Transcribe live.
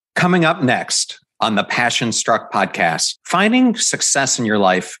Coming up next on the Passion Struck podcast, finding success in your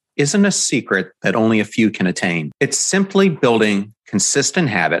life isn't a secret that only a few can attain. It's simply building consistent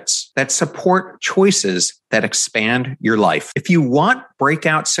habits that support choices that expand your life. If you want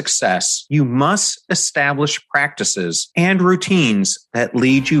breakout success, you must establish practices and routines that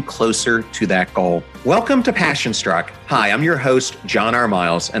lead you closer to that goal. Welcome to Passion Struck. Hi, I'm your host, John R.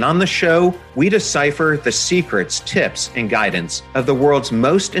 Miles, and on the show, we decipher the secrets, tips, and guidance of the world's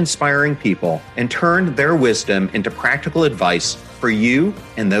most inspiring people and turn their wisdom into practical advice for you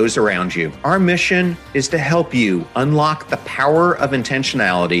and those around you. Our mission is to help you unlock the power of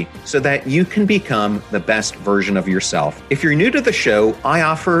intentionality so that you can become the best version of yourself. If you're new to the show, I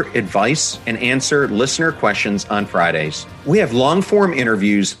offer advice and answer listener questions on Fridays. We have long-form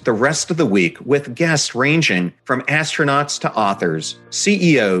interviews the rest of the week with guests ranging from astronauts to authors,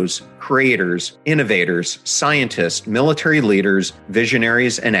 CEOs, creators, innovators, scientists, military leaders,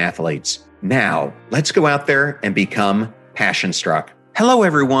 visionaries, and athletes. Now, let's go out there and become Passion Struck. Hello,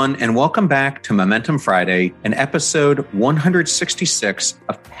 everyone, and welcome back to Momentum Friday and episode 166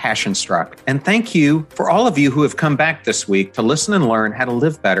 of Passion Struck. And thank you for all of you who have come back this week to listen and learn how to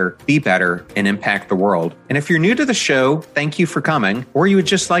live better, be better, and impact the world. And if you're new to the show, thank you for coming, or you would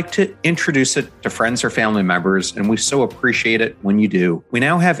just like to introduce it to friends or family members, and we so appreciate it when you do. We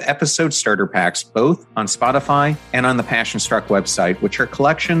now have episode starter packs both on Spotify and on the Passion Struck website, which are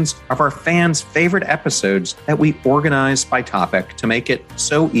collections of our fans' favorite episodes that we organize by topic to make it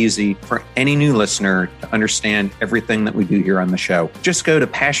so easy for any new listener to understand everything that we do here on the show. Just go to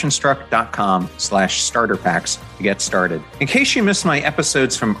passionstruck.com/starter packs to get started. In case you missed my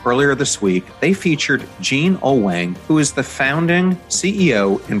episodes from earlier this week, they featured Jean Olwang, who is the founding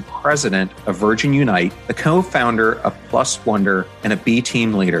CEO and president of Virgin Unite, the co-founder of Plus Wonder, and a B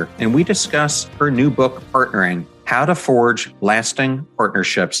team leader. And we discuss her new book, Partnering: How to Forge Lasting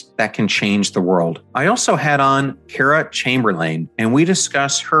Partnerships That Can Change the World. I also had on Kara Chamberlain, and we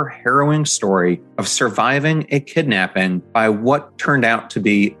discuss her harrowing story of surviving a kidnapping by what turned out to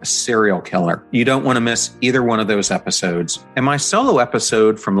be a serial killer. You don't want to miss either one of those episodes. And my solo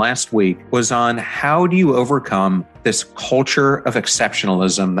episode from last week was on how do you overcome this culture of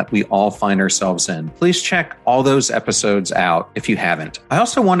exceptionalism that we all find ourselves in. Please check all those episodes out if you haven't. I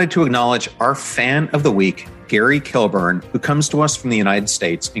also wanted to acknowledge our fan of the week, Gary Kilburn, who comes to us from the United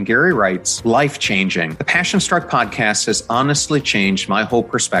States. And Gary writes, life-changing. The Passion Struck podcast has honestly changed my whole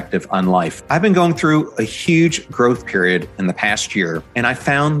perspective on life. I've been going through a huge growth period in the past year, and I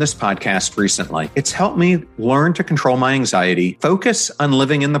found this podcast recently. It's helped me learn to control my anxiety, focus on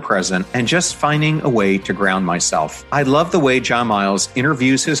living in the present, and just finding a way to ground myself. I love the way John Miles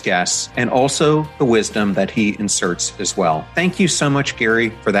interviews his guests and also the wisdom that he inserts as well. Thank you so much,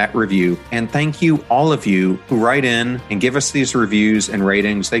 Gary, for that review. And thank you, all of you who write in and give us these reviews and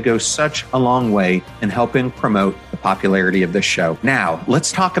ratings. They go such a long way in helping promote the popularity of this show. Now,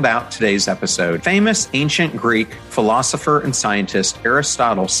 let's talk about today's episode. Famous ancient Greek philosopher and scientist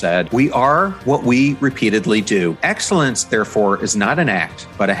Aristotle said, "We are what we repeatedly do. Excellence, therefore, is not an act,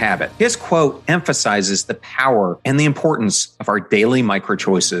 but a habit." His quote emphasizes the power and the importance of our daily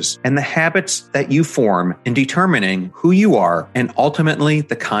micro-choices and the habits that you form in determining who you are and ultimately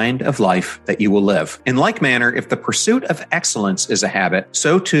the kind of life that you will live. In like manner, if the pursuit of excellence is a habit,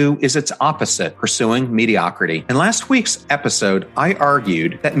 so too is its opposite, pursuing mediocrity. In last week's episode, I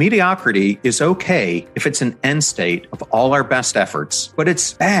argued that mediocrity is okay if it's an end state of all our best efforts, but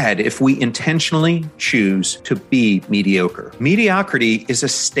it's bad if we intentionally choose to be mediocre. Mediocrity is a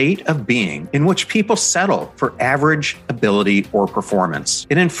state of being in which people settle for average ability or performance.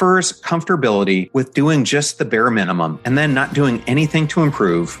 It infers comfortability with doing just the bare minimum and then not doing anything to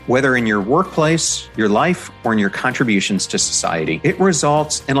improve, whether in your workplace, your life, or in your contributions to society. It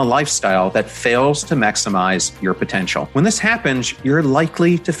results in a lifestyle that fails to maximize your potential. When this happens, you're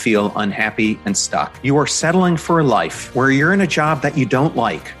likely to feel unhappy and stuck. You are settling for a life where you're in a job that you don't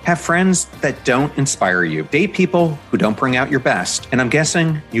like, have friends that don't inspire you, date people who don't bring out your best, and I'm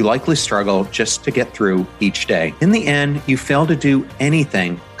guessing you likely struggle just to get through each day. In the end, you fail to do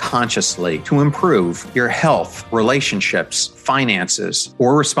anything consciously to improve your health, relationships, finances,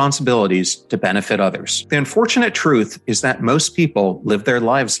 or responsibilities to benefit others. The unfortunate truth is that most people live their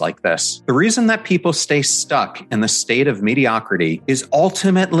lives like this. The reason that people stay stuck in the state of mediocrity is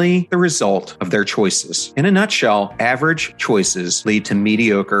ultimately the result of their choices. In a nutshell, average choices lead to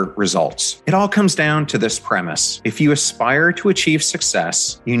mediocre results. It all comes down to this premise. If you aspire to achieve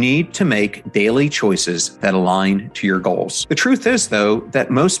success, you need to make daily choices that align to your goals. The truth is, though, that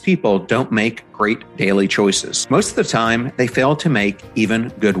most people don't make great daily choices. Most of the time, they fail to make even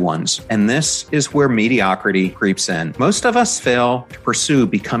good ones. And this is where mediocrity creeps in. Most of us fail to pursue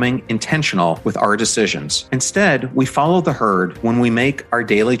becoming intentional with our decisions. Instead, we follow the herd when we make our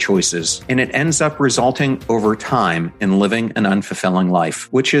daily choices, and it ends up resulting over time in living an unfulfilling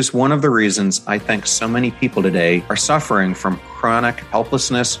life, which is one of the reasons I think so many people today are suffering from chronic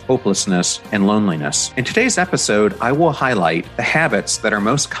helplessness, hopelessness, and loneliness. In today's episode, I will highlight the habits that are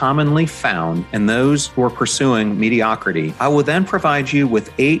most commonly found in those who are pursuing mediocrity. I will then provide you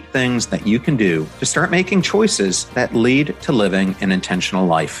with 8 things that you can do to start making choices that lead to living an intentional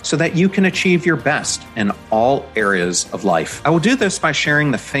life so that you can achieve your best in all areas of life. I will do this by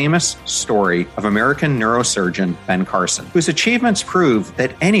sharing the famous story of American neurosurgeon Ben Carson, whose achievements prove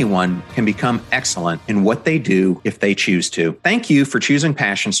that anyone can become excellent in what they do if they choose to. Thank you for choosing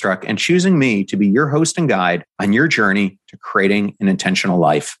Passion Struck and choosing me to be your host and guide on your journey to creating an intentional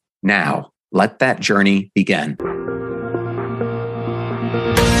life. Now, let that journey begin.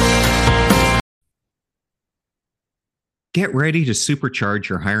 Get ready to supercharge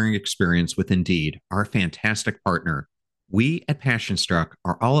your hiring experience with Indeed, our fantastic partner. We at Passion Struck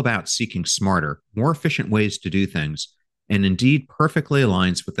are all about seeking smarter, more efficient ways to do things, and Indeed perfectly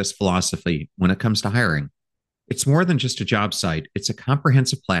aligns with this philosophy when it comes to hiring. It's more than just a job site. It's a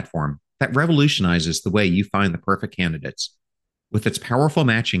comprehensive platform that revolutionizes the way you find the perfect candidates. With its powerful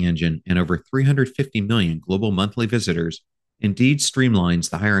matching engine and over 350 million global monthly visitors, Indeed streamlines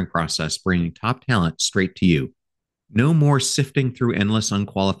the hiring process, bringing top talent straight to you. No more sifting through endless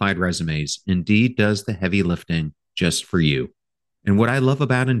unqualified resumes. Indeed does the heavy lifting just for you. And what I love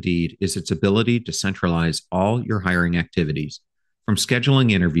about Indeed is its ability to centralize all your hiring activities, from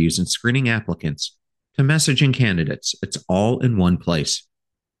scheduling interviews and screening applicants to messaging candidates. It's all in one place.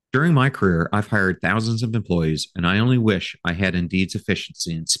 During my career, I've hired thousands of employees, and I only wish I had Indeed's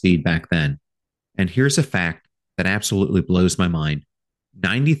efficiency and speed back then. And here's a fact that absolutely blows my mind.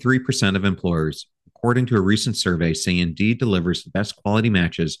 93% of employers, according to a recent survey, say Indeed delivers the best quality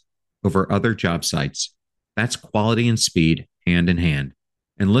matches over other job sites. That's quality and speed hand in hand.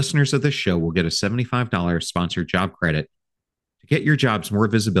 And listeners of this show will get a $75 sponsored job credit to get your jobs more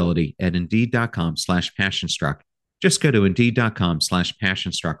visibility at Indeed.com/PassionStruck. Just go to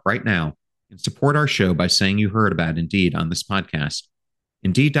Indeed.com/PassionStruck right now and support our show by saying you heard about Indeed on this podcast.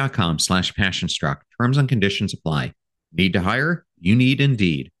 Indeed.com/PassionStruck. Terms and conditions apply. Need to hire? You need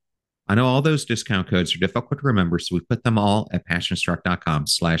Indeed. I know all those discount codes are difficult to remember, so we put them all at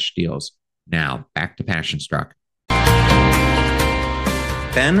PassionStruck.com/deals. Now, back to PassionStruck.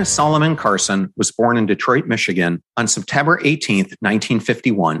 Ben Solomon Carson was born in Detroit, Michigan on September 18th,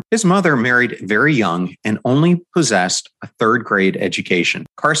 1951. His mother married very young and only possessed a 3rd grade education.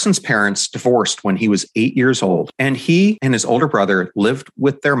 Carson's parents divorced when he was 8 years old, and he and his older brother lived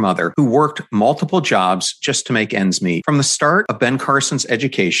with their mother, who worked multiple jobs just to make ends meet. From the start of Ben Carson's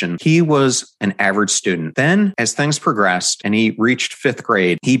education, he was an average student. Then, as things progressed and he reached 5th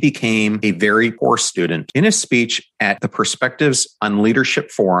grade, he became a very poor student. In his speech at the Perspectives on Leadership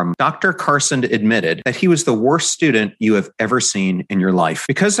Forum, Dr. Carson admitted that he was the worst student you have ever seen in your life.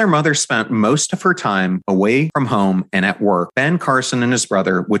 Because their mother spent most of her time away from home and at work, Ben Carson and his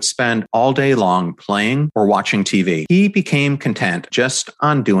brother would spend all day long playing or watching TV. He became content just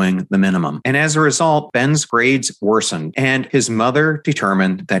on doing the minimum. And as a result, Ben's grades worsened, and his mother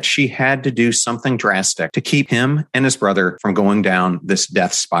determined that she had to do something drastic to keep him and his brother from going down this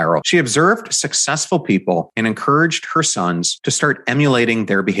death spiral. She observed successful people and encouraged her sons to start emulating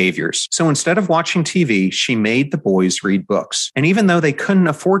their behaviors. So instead of watching TV, she made the boys read books. And even though they couldn't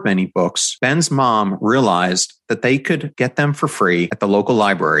afford many books, Ben's mom realized that they could get them for free at the local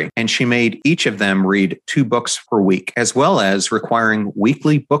library, and she made each of them read 2 books per week, as well as requiring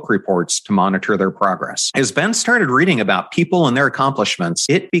weekly book reports to monitor their progress. As Ben started reading about people and their accomplishments,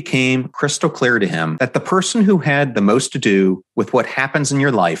 it became crystal clear to him that the person who had the most to do with what happens in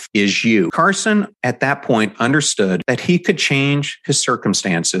your life is you. Carson, at that point, understood that he could change his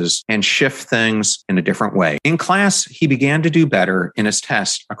circumstances and shift things in a different way. In class, he began to do better in his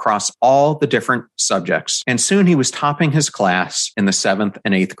tests across all the different subjects, and soon he was topping his class in the 7th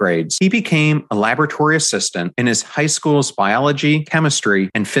and 8th grades. He became a laboratory assistant in his high school's biology, chemistry,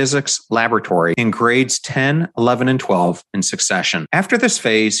 and physics laboratory in grades 10, 11, and 12 in succession. After this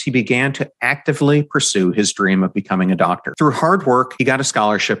phase, he began to actively pursue his dream of becoming a doctor. Through hard work, he got a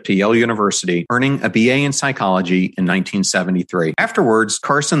scholarship to Yale University, earning a BA in psychology in 1973. Afterwards,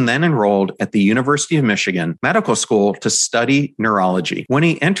 Carson then enrolled at the University of Michigan Medical School to study neurology. When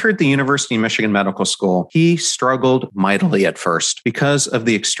he entered the University of Michigan Medical School, he struggled mightily at first because of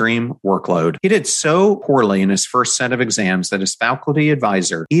the extreme workload. He did so poorly in his first set of exams that his faculty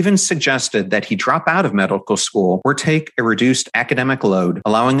advisor even suggested that he drop out of medical school or take a reduced academic load,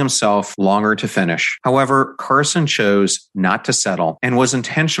 allowing himself longer to finish. However, Carson chose not to settle and was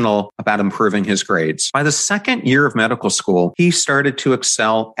intentional about improving his grades. By the second year of medical school, he started to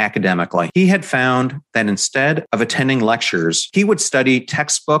excel academically. He had found that instead of attending lectures, he would study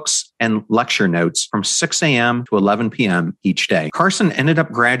textbooks and lecture notes from 6 a.m. to 11 p.m. each day. Carson ended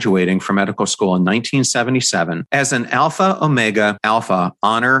up graduating from medical school in 1977 as an Alpha Omega Alpha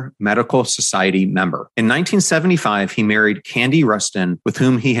Honor Medical Society member. In 1975, he married Candy Rustin, with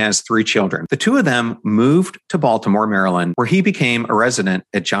whom he has 3 children. The two of them moved to Baltimore, Maryland, where he became a resident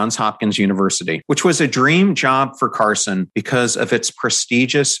at Johns Hopkins University, which was a dream job for Carson because of its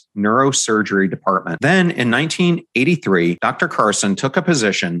prestigious neurosurgery department. Then in 1983, Dr. Carson took a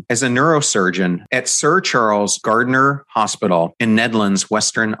position as a neurosurgeon at Sir Charles Gardner Hospital in Nedlands,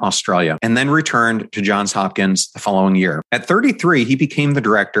 Western Australia, and then returned to Johns Hopkins the following year. At 33, he became the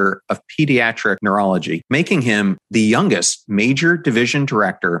director of pediatric neurology, making him the youngest major division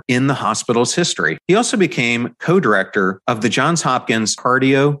director in the hospital's history. He also became co-director of the Johns Hopkins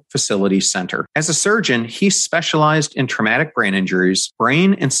Cardio Facility Center. As a surgeon, he specialized in traumatic brain injuries,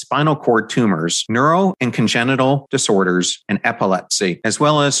 brain and spinal cord tumors, neuro and congenital disorders, and epilepsy, as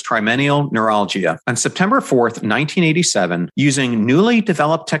well as trigeminal neuralgia. On September 4th, 1987, using newly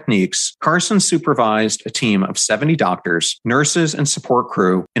developed techniques, Carson supervised a team of 70 doctors, nurses, and support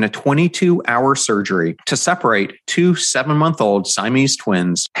crew in a 22-hour surgery to separate 2 7-month-old Siamese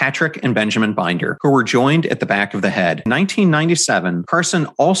twins, Patrick and Benjamin Binder, who were joined at the back of the head. In 1997, Carson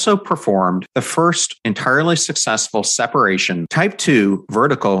also performed the first entirely successful separation type 2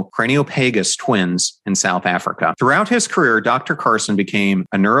 vertical craniopagus twins in South Africa. Throughout his career, Dr. Carson became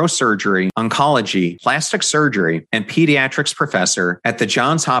a neurosurgery, oncology, plastic surgery, and pediatrics professor at the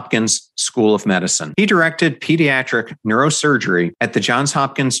Johns Hopkins School of Medicine. He directed pediatric neurosurgery at the Johns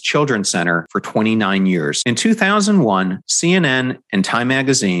Hopkins Children's Center for 29 years. In 2001, CNN and Time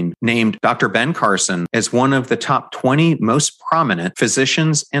Magazine named Dr. Ben Carson as one of the top 20 most prominent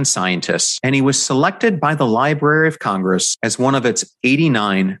physicians and scientists, and he was selected by the Library of Congress as one of its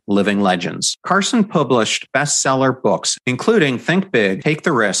 89 living legends. Carson published bestseller books, including Think Big, Take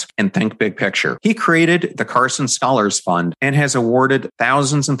the Risk, and Think Big Picture. He created the Carson Scholars Fund and has awarded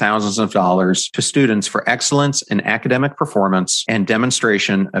thousands and thousands of dollars to students for excellence in academic performance and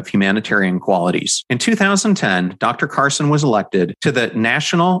demonstration of humanitarian qualities. In 2010, Dr. Carson was elected to the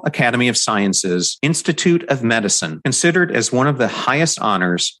National Academy of Sciences Institute of Medicine, considered as one of the highest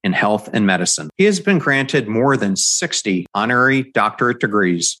honors in health and medicine. He has been granted more than 60 honorary doctorate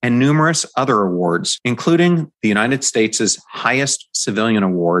degrees and numerous other awards, including the United States' highest civilian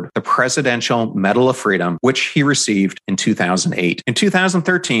award, the Presidential Medal of Freedom, which he received in 2008. In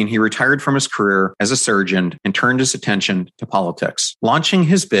 2013, he retired from his career as a surgeon and turned his attention to politics, launching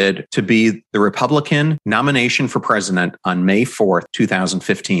his bid to be the Republican nomination for president on May 4th,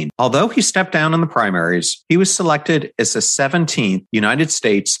 2015. Although he stepped down in the primaries, he was selected as the 17th United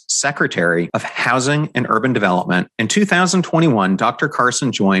States Secretary of Housing and Urban Development. In 2021, Dr.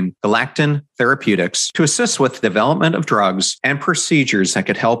 Carson joined Galactin Therapeutics to assist with the development of drugs and procedures that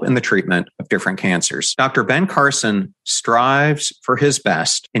could help in the treatment of different cancers. Dr. Ben Carson strives for his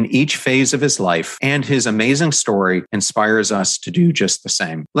best in each phase of his life, and his amazing story inspires us to do just the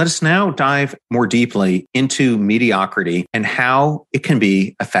same. Let us now dive more deeply into mediocrity and how it can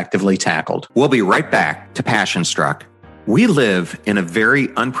be effectively tackled. We'll be right back to Passion Struck. We live in a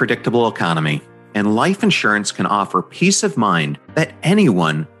very unpredictable economy, and life insurance can offer peace of mind that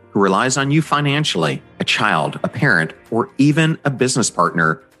anyone who relies on you financially, a child, a parent, or even a business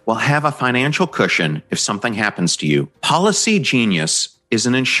partner, will have a financial cushion if something happens to you. Policy Genius is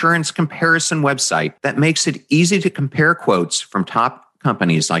an insurance comparison website that makes it easy to compare quotes from top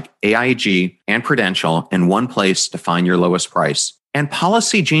companies like AIG and Prudential in one place to find your lowest price. And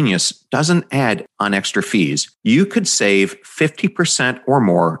Policy Genius doesn't add on extra fees. You could save 50% or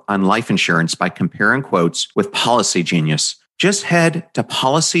more on life insurance by comparing quotes with Policy Genius. Just head to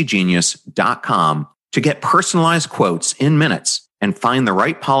policygenius.com to get personalized quotes in minutes and find the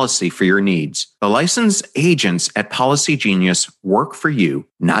right policy for your needs. The licensed agents at Policy Genius work for you,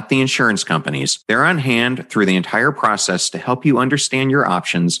 not the insurance companies. They're on hand through the entire process to help you understand your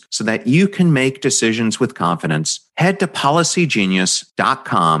options so that you can make decisions with confidence. Head to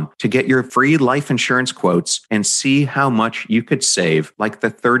policygenius.com to get your free life insurance quotes and see how much you could save, like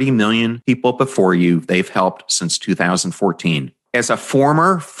the 30 million people before you they've helped since 2014. As a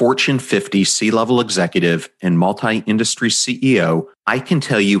former Fortune 50 C-level executive and multi-industry CEO, I can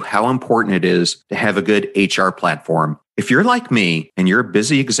tell you how important it is to have a good HR platform. If you're like me and you're a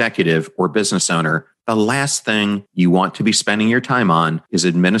busy executive or business owner, the last thing you want to be spending your time on is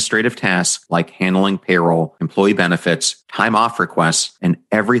administrative tasks like handling payroll, employee benefits, time off requests, and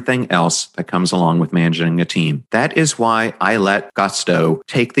everything else that comes along with managing a team. That is why I let Gusto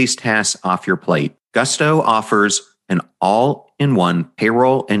take these tasks off your plate. Gusto offers an all-in-one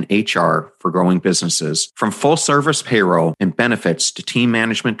payroll and HR for growing businesses. From full-service payroll and benefits to team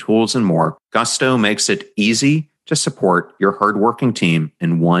management tools and more, Gusto makes it easy to support your hardworking team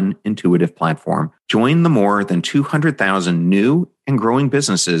in one intuitive platform. Join the more than 200,000 new and growing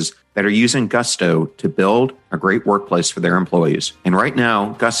businesses that are using Gusto to build a great workplace for their employees. And right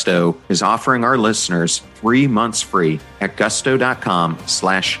now, Gusto is offering our listeners 3 months free at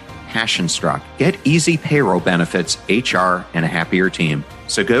gusto.com/passionstruck. Get easy payroll benefits, HR, and a happier team.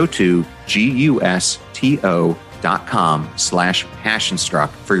 So go to gusto.com/passionstruck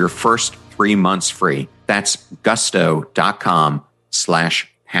for your first 3 months free. That's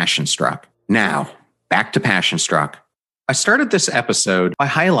gusto.com/passionstruck. Now, back to Passionstruck. I started this episode by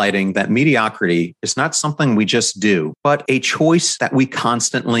highlighting that mediocrity is not something we just do, but a choice that we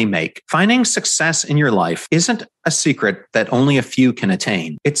constantly make. Finding success in your life isn't a secret that only a few can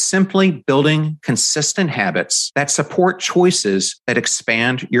attain. It's simply building consistent habits that support choices that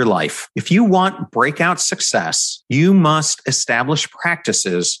expand your life. If you want breakout success, you must establish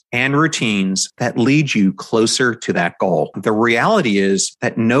practices and routines that lead you closer to that goal. The reality is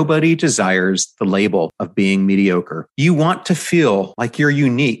that nobody desires the label of being mediocre. You want to feel like you're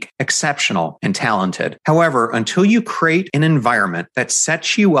unique, exceptional, and talented. However, until you create an environment that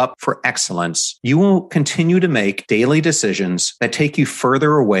sets you up for excellence, you will continue to make daily decisions that take you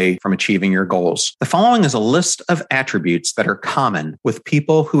further away from achieving your goals. The following is a list of attributes that are common with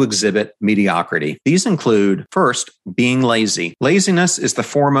people who exhibit mediocrity. These include, first, being lazy. Laziness is the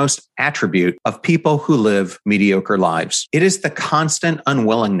foremost attribute of people who live mediocre lives. It is the constant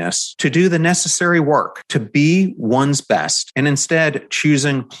unwillingness to do the necessary work, to be one's best, and instead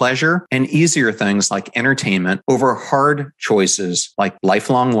choosing pleasure and easier things like entertainment over hard choices like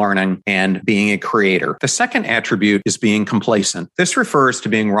lifelong learning and being a creator. The second attribute is being complacent. This refers to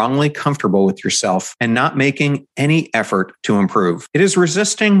being wrongly comfortable with yourself and not making any effort to improve. It is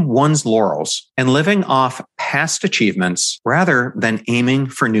resisting one's laurels and living off past achievements rather than aiming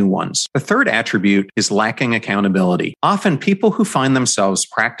for new ones. The third attribute is lacking accountability. Often people who find themselves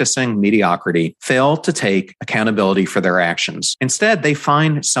practicing mediocrity fail to take accountability for their actions. Instead, they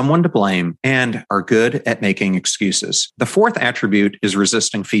find someone to blame and are good at making excuses. The fourth attribute is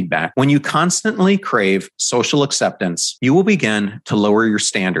resisting feedback. When you constantly crave social acceptance, you will begin to lower your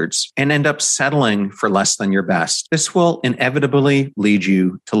standards and end up settling for less than your best. This will inevitably lead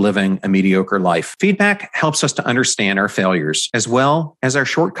you to living a mediocre life. Feedback helps us to understand our failures as well as our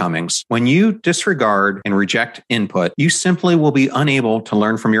shortcomings. When you disregard and reject input, you simply will be unable to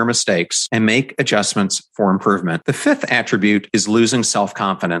learn from your mistakes and make adjustments for improvement. The fifth attribute is losing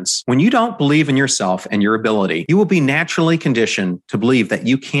self-confidence. When you don't believe in yourself and your ability, you will be naturally conditioned to believe that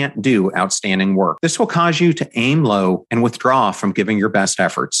you can't do outstanding work. This will cause you to aim low and withdraw from giving your best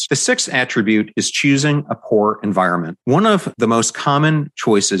efforts. The sixth attribute is choosing a poor environment. One of the most common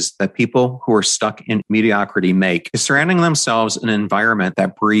choices that people who are stuck in mediocrity make is surrounding themselves in an environment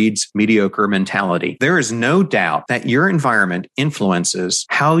that breeds mediocre mentality. There is no doubt that your environment influences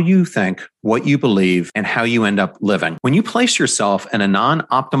how you think, what you believe, and how you end up living. When you place yourself in a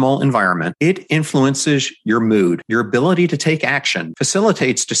non-optimal environment, it influences your mood, your ability to take action,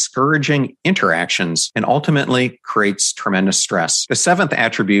 facilitates discouraging interactions, and ultimately creates tremendous stress. The seventh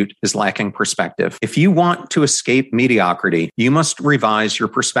attribute is lacking perspective. If you want to escape mediocrity, you must revise your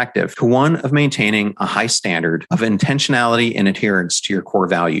perspective to one of maintaining a high standard of intentionality and adherence to your core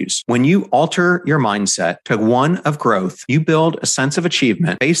values. When you alter your mindset to one of growth, you build a sense of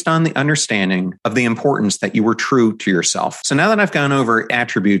achievement based on the understanding of the importance that you were true to yourself. So now that I've gone over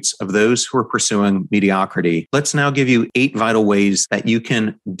attributes of those who are pursuing mediocrity, let's now give you 8 vital ways that you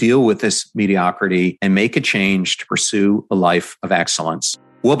can deal with this mediocrity and make a change to pursue a life of excellence.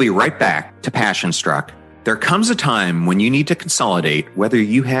 We'll be right back to Passionstruck. There comes a time when you need to consolidate whether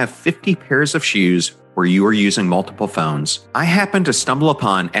you have 50 pairs of shoes or you are using multiple phones. I happened to stumble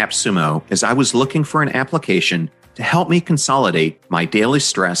upon AppSumo as I was looking for an application to help me consolidate my daily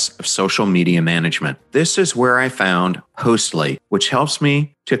stress of social media management. This is where I found Postly, which helps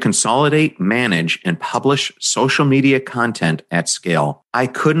me to consolidate, manage, and publish social media content at scale. I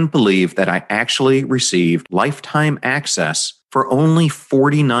couldn't believe that I actually received lifetime access for only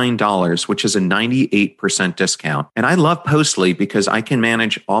 $49, which is a 98% discount. And I love Postly because I can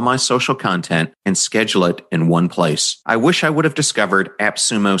manage all my social content and schedule it in one place. I wish I would have discovered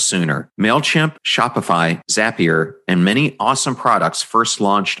AppSumo sooner. MailChimp, Shopify, Zapier, and many awesome products first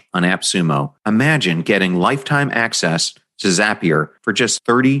launched on AppSumo. Imagine getting lifetime access to Zapier for just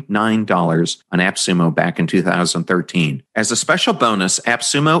 $39 on AppSumo back in 2013. As a special bonus,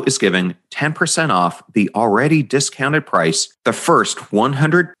 AppSumo is giving 10% off the already discounted price the first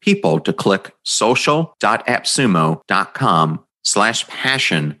 100 people to click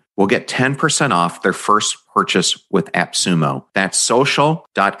social.appsumo.com/passion will get 10% off their first purchase with AppSumo. That's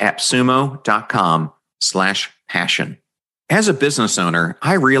social.appsumo.com/passion. As a business owner,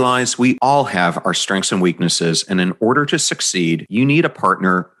 I realize we all have our strengths and weaknesses, and in order to succeed, you need a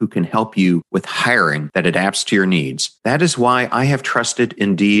partner who can help you with hiring that adapts to your needs. That is why I have trusted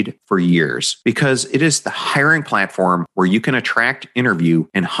Indeed for years, because it is the hiring platform where you can attract, interview,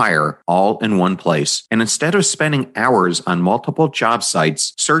 and hire all in one place. And instead of spending hours on multiple job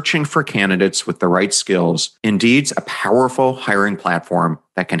sites searching for candidates with the right skills, Indeed's a powerful hiring platform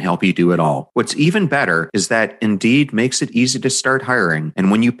that can help you do it all. What's even better is that Indeed makes it easy to start hiring. And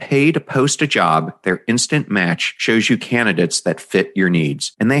when you pay to post a job, their instant match shows you candidates that fit your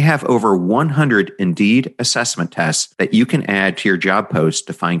needs. And they have over 100 Indeed assessment tests that you can add to your job post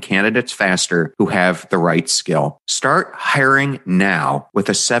to find candidates faster who have the right skill. Start hiring now with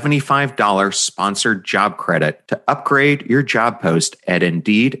a $75 sponsored job credit to upgrade your job post at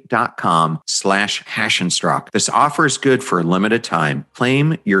Indeed.com/passionstruck. This offer is good for a limited time. Claim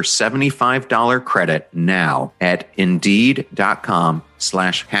your $75 credit now at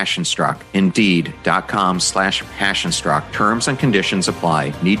Indeed.com/passionstruck. Indeed.com/passionstruck. Terms and conditions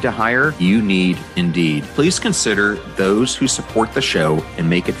apply. Need to hire? You need Indeed. Please consider those who support the show and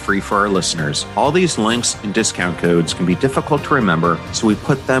make it free for our listeners. All these links and discount codes can be difficult to remember, so we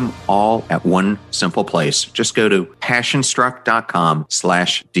put them all at one simple place. Just go to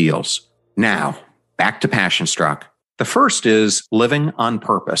passionstruck.com/deals. Now, back to Passionstruck. The first is living on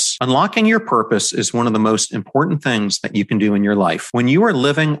purpose. Unlocking your purpose is one of the most important things that you can do in your life. When you are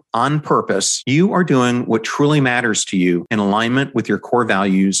living on purpose, you are doing what truly matters to you in alignment with your core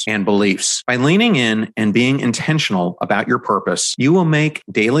values and beliefs. By leaning in and being intentional about your purpose, you will make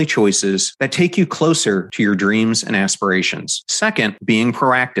daily choices that take you closer to your dreams and aspirations. Second, being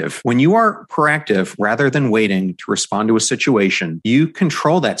proactive. When you are proactive rather than waiting to respond to a situation, you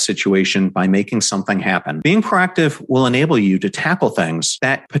control that situation by making something happen. Being proactive will enable you to tackle things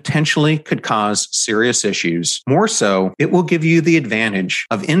that potentially could cause serious issues. More so, it will give you the advantage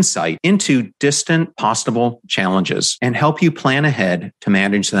of insight into distant possible challenges and help you plan ahead to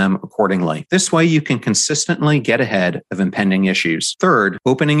manage them accordingly. This way, you can consistently get ahead of impending issues. Third,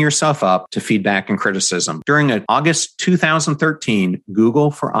 opening yourself up to feedback and criticism. During an August 2013 Google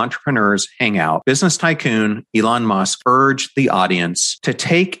for Entrepreneurs Hangout, business tycoon Elon Musk urged the audience to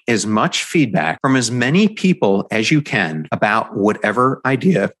take as much feedback from as many people as you can about whatever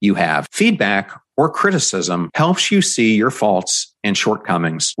idea you have. Feedback or criticism helps you see your faults and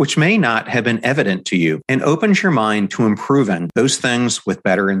shortcomings, which may not have been evident to you, and opens your mind to improving those things with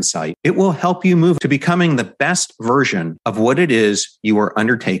better insight. It will help you move to becoming the best version of what it is you are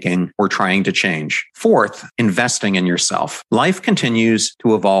undertaking or trying to change. Fourth, investing in yourself. Life continues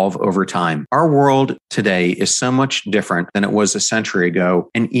to evolve over time. Our world today is so much different than it was a century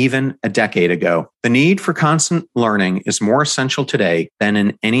ago and even a decade ago. The need for constant learning is more essential today than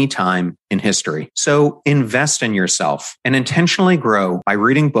in any time in history. So invest in yourself and intentionally grow by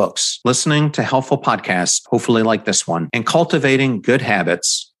reading books, listening to helpful podcasts, hopefully like this one, and cultivating good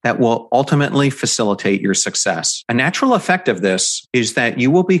habits that will ultimately facilitate your success. A natural effect of this is that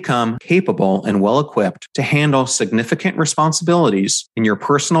you will become capable and well-equipped to handle significant responsibilities in your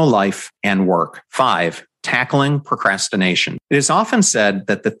personal life and work. 5, tackling procrastination. It is often said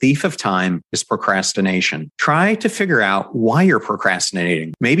that the thief of time is procrastination. Try to figure out why you're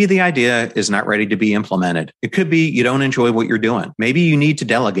procrastinating. Maybe the idea is not ready to be implemented. It could be you don't enjoy what you're doing. Maybe you need to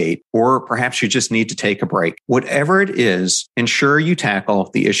delegate, or perhaps you just need to take a break. Whatever it is, ensure you tackle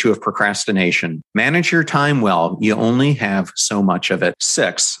the issue of procrastination. Manage your time well. You only have so much of it.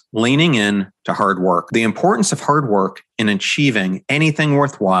 6, leaning in to hard work. The importance of hard work in achieving anything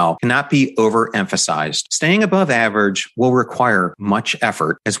worthwhile cannot be overemphasized. Staying above average will require much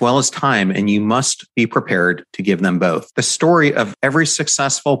effort as well as time, and you must be prepared to give them both. The story of every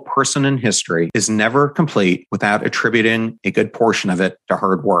successful person in history is never complete without attributing a good portion of it to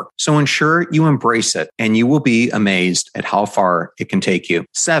hard work. So ensure you embrace it, and you will be amazed at how far it can take you.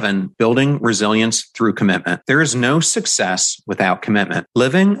 7, building resilience through commitment. There is no success without commitment.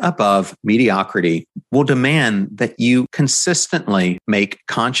 Living above mediocrity mediocrity will demand that you consistently make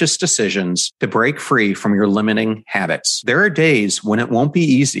conscious decisions to break free from your limiting habits. There are days when it won't be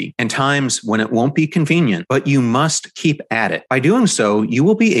easy and times when it won't be convenient, but you must keep at it. By doing so, you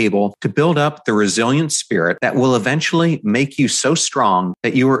will be able to build up the resilient spirit that will eventually make you so strong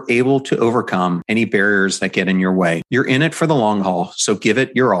that you are able to overcome any barriers that get in your way. You're in it for the long haul, so give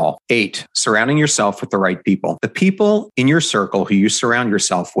it your all. 8, surrounding yourself with the right people. The people in your circle who you surround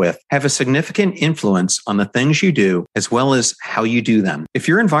yourself with have a significant influence on the things you do as well as how you do them. If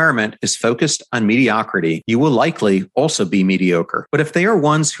your environment is focused on mediocrity, you will likely also be mediocre. But if they are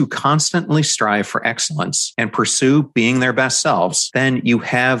ones who constantly strive for excellence and pursue being their best selves, then you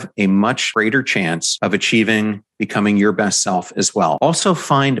have a much greater chance of achieving becoming your best self as well. Also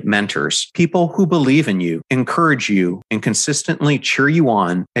find mentors, people who believe in you, encourage you, and consistently cheer you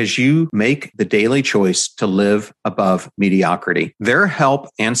on as you make the daily choice to live above mediocrity. Their help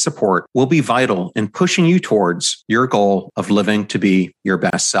and support will be vital in pushing you towards your goal of living to be your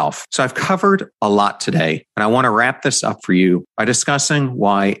best self. So I've covered a lot today, and I want to wrap this up for you by discussing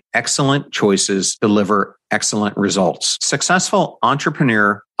why excellent choices deliver excellent results. Successful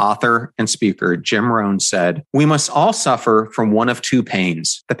entrepreneur, author, and speaker Jim Rohn said, "We must all suffer from one of two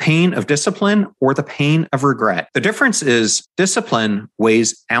pains, the pain of discipline or the pain of regret. The difference is discipline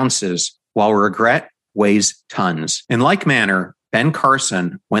weighs ounces, while regret weighs tons." In like manner, Ben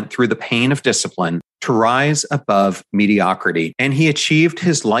Carson went through the pain of discipline to rise above mediocrity, and he achieved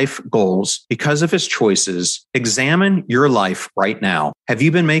his life goals because of his choices. Examine your life right now. Have you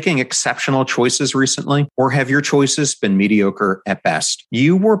been making exceptional choices recently, or have your choices been mediocre at best?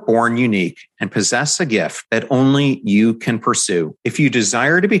 You were born unique and possess a gift that only you can pursue. If you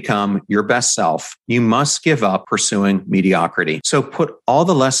desire to become your best self, you must give up pursuing mediocrity. So put all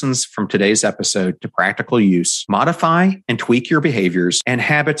the lessons from today's episode to practical use. Modify and tweak your behaviors and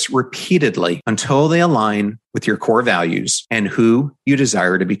habits repeatedly until they align with your core values and who you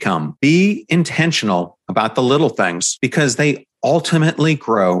desire to become. Be intentional about the little things because they ultimately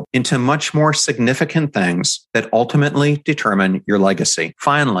grow into much more significant things that ultimately determine your legacy.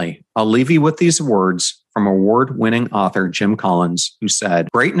 Finally, I'll leave you with these words from award-winning author Jim Collins, who said,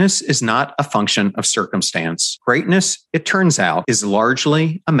 "Greatness is not a function of circumstance. Greatness, it turns out, is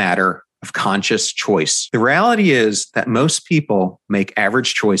largely a matter of conscious choice." The reality is that most people make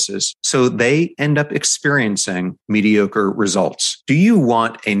average choices, so they end up experiencing mediocre results. Do you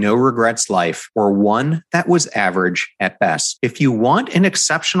want a no regrets life or one that was average at best? If you want an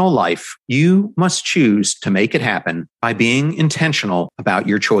exceptional life, you must choose to make it happen by being intentional about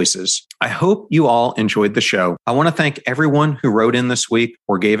your choices. I hope you all enjoyed the show. I want to thank everyone who wrote in this week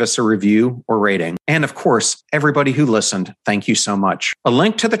or gave us a review or rating. And of course, everybody who listened, thank you so much. A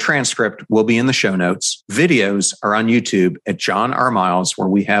link to the transcript will be in the show notes. Videos are on YouTube at John R. Miles, where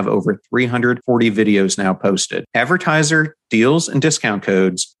we have over 340 videos now posted. Advertiser deals and discount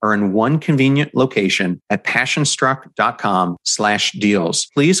codes are in one convenient location at passionstruck.com/deals.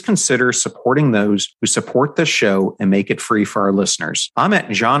 Please consider supporting those who support this show and make it free for our listeners. I'm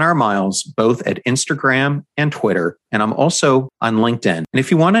at John R. Miles, both at Instagram and Twitter, and I'm also on LinkedIn. And if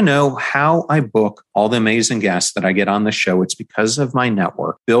you want to know how I book all the amazing guests that I get on the show, it's because of my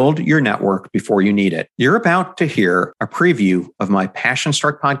network. Build your network before you need it. You're about to hear a preview of my Passion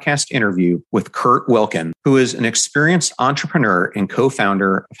Struck podcast interview with Kurt Wilkin, who is an experienced entrepreneur and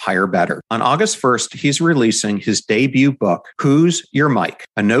co-founder of Hire Better. On August 1st, he's releasing his debut book, Who's Your Mike?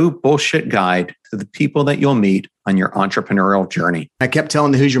 A no bullshit guide to the people that you'll meet on your entrepreneurial journey. I kept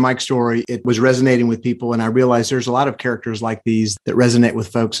telling the Who's Your Mike story. It was resonating with people. And I realized there's a lot of characters like these that resonate with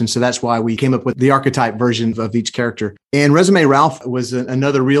folks. And so that's why we came up with the archetype version of each character. And Resume Ralph was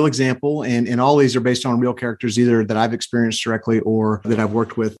another real example. And all these are based on real characters, either that I've experienced directly or that I've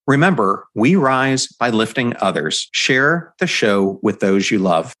worked with. Remember, we rise by lifting others. Share the show with those you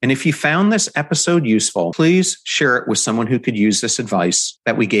love. And if you found this episode useful, please share it with someone who could use this advice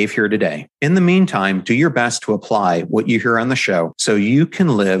that we gave here today. In the meantime, do your best to apply what you hear on the show so you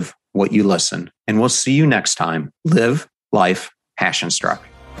can live what you listen. And we'll see you next time. Live life passion struck.